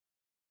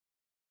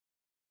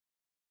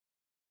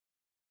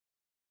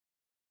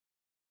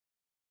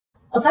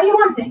I'll tell you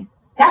one thing.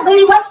 That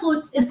lady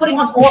Websleuths is putting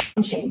us all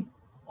in shame.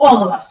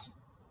 All of us.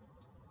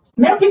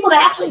 And there are people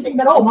that actually think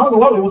that, oh,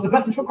 Margot Elliott was the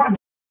best in true crime.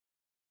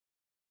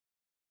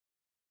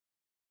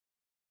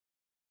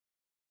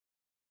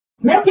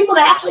 And there are people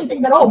that actually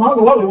think that, oh,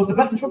 Margot Elliott was the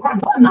best in true crime.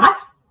 No, I'm not.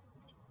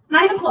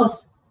 Not even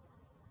close.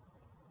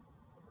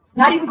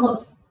 Not even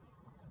close.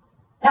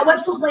 That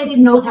Websleuths lady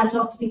knows how to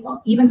talk to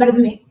people, even better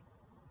than me.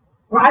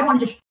 Or I want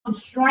to just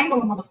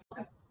strangle a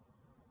motherfucker.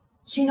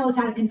 She knows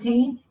how to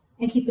contain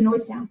and keep the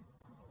noise down.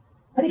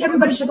 I think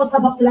everybody should go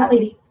sub up to that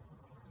lady.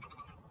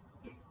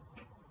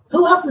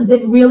 Who else has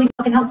been really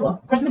fucking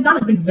helpful? Chris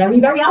McDonough's been very,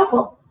 very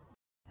helpful.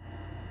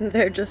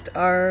 There just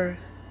are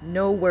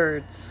no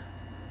words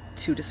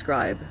to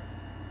describe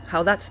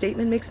how that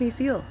statement makes me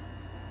feel.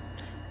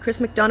 Chris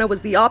McDonough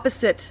was the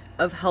opposite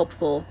of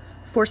helpful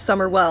for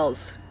Summer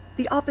Wells.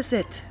 The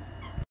opposite.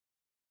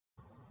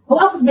 Who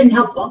else has been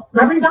helpful?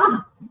 Reverend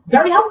Donna.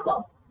 Very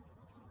helpful.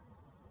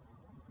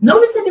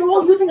 Notice that they're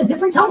all using a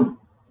different tone.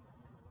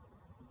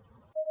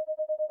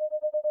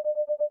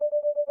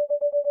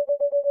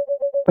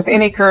 With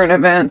any current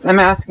events, I'm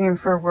asking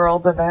for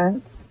world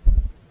events.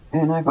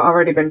 And I've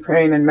already been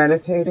praying and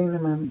meditating.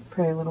 I'm going to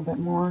pray a little bit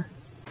more.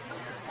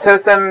 So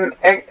some,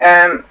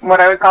 what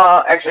I would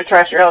call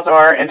extraterrestrials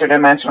or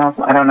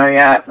interdimensionals, I don't know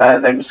yet,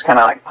 but they're just kind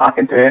of like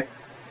poking through,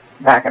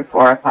 back and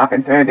forth,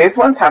 poking through. These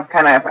ones have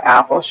kind of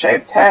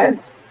apple-shaped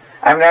heads.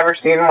 I've never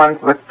seen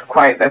ones with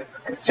quite this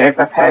shape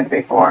of head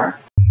before.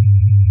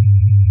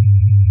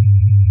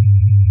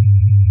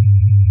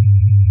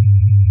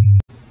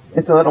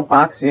 It's a little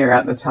boxier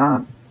at the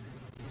top.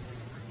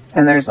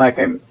 And there's like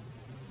a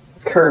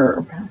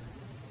curve.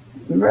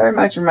 It very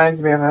much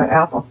reminds me of an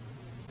apple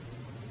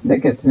that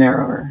gets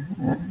narrower.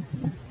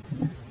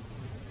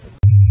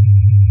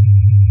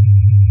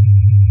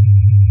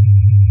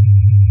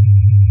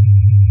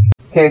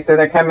 Okay, so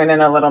they're coming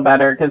in a little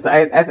better because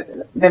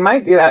they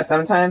might do that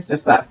sometimes,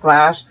 just that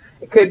flash.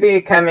 It could be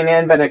coming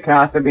in, but it could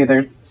also be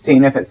they're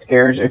seeing if it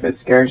scares you. If it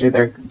scares you,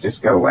 they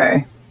just go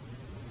away.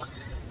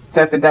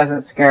 So if it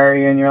doesn't scare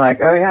you and you're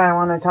like, oh yeah, I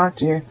want to talk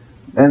to you,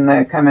 then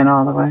they come in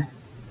all the way.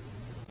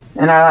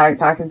 And I like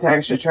talking to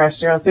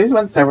extraterrestrials. These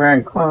ones are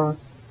wearing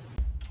clothes.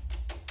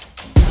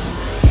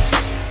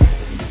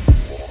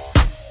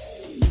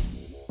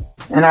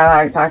 And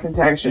I like talking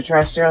to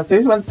extraterrestrials.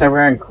 These ones are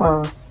wearing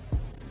clothes.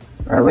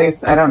 Or at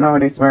least, I don't know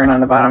what he's wearing on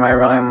the bottom. I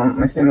really am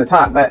only seeing the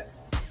top. But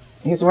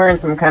he's wearing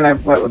some kind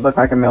of what would look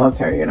like a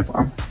military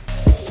uniform.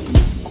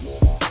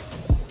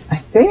 I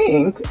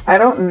think. I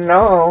don't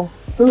know.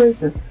 Who is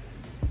this?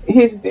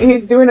 He's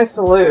doing a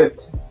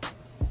salute.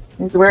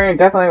 He's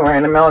definitely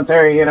wearing a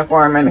military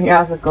uniform, and he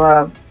has a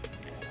glove.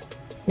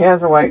 He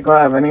has a white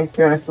glove, and he's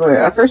doing a salute.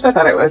 At first I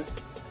thought it was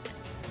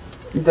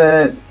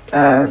the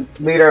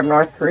leader of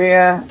North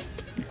Korea,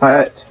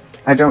 but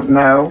I don't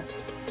know,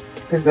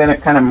 because then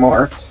it kind of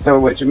morphed, so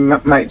which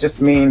might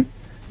just mean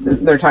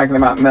they're talking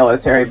about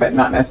military, but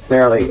not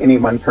necessarily any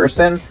one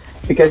person,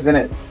 because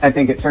then I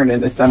think it turned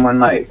into someone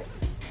like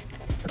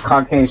a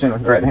Caucasian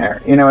with red hair.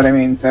 You know what I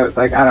mean? So it's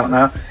like, I don't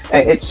know.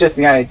 It's just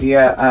the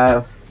idea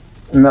of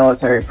a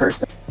military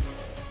person.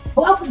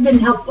 Who else has been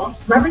helpful?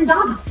 Reverend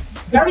Donna.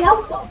 Very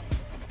helpful.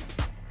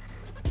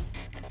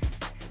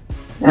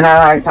 And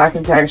I like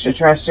talking to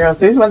extraterrestrials.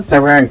 These ones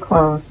are wearing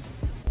clothes.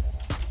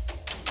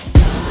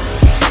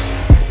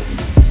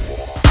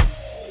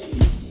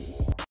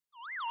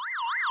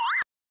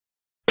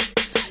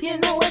 You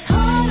know it's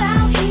hard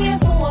out here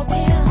for a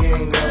bill.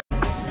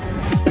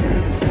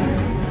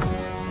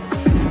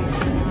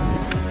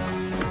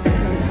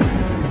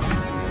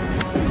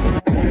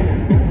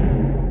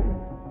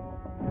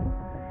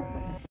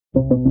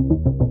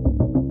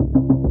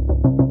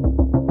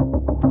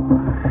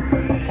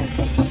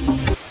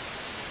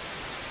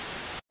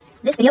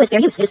 This video is fair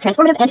use. It is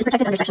transformative and is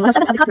protected under Section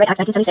 107 of the Copyright Act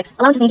 1976.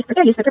 Allowance is needed for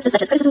fair use for purposes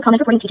such as criticism, comment,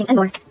 reporting, teaching, and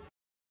more.